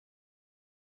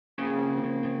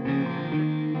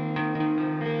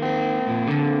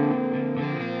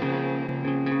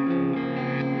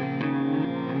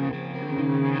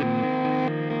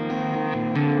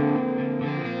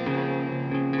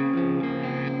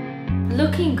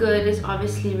looking good is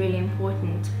obviously really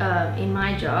important in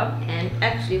my job, and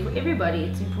actually for everybody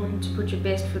it's important to put your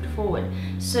best foot forward.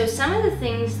 So some of the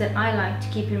things that I like to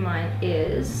keep in mind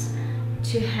is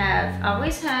to have, I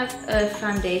always have a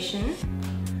foundation,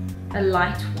 a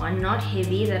light one, not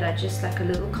heavy, that I just like a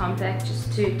little compact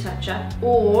just to touch up,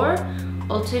 or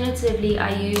alternatively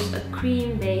I use a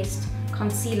cream based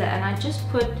concealer and I just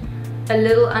put a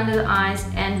little under the eyes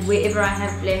and wherever I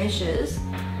have blemishes.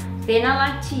 Then I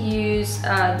like to use,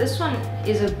 this one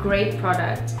is a great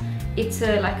product. It's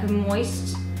like a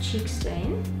moist cheek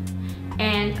stain,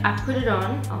 and I put it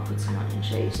on, I'll put some on and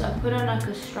show you. So I put on like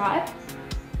a stripe,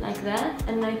 like that,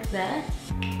 and like that.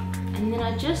 And then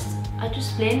I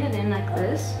just blend it in like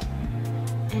this.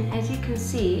 And as you can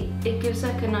see, it gives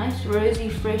like a nice rosy,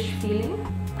 fresh feeling.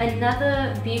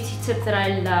 Another beauty tip that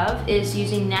I love is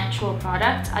using natural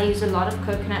products. I use a lot of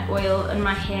coconut oil in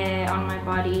my hair, on my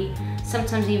body,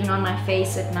 sometimes even on my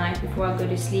face at night before I go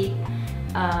to sleep.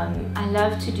 I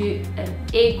love to do an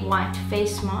egg white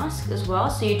face mask as well.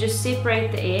 So you just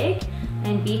separate the egg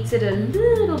and beat it a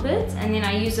little bit, and then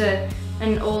I use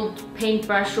an old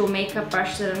paintbrush or makeup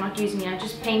brush that I'm not using. I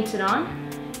just paint it on,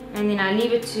 and then I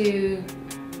leave it to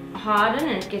harden,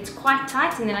 and it gets quite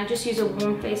tight, and then I just use a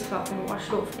warm face cloth and wash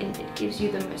it off, and it gives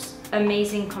you the most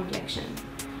amazing complexion.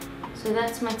 So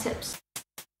that's my tips.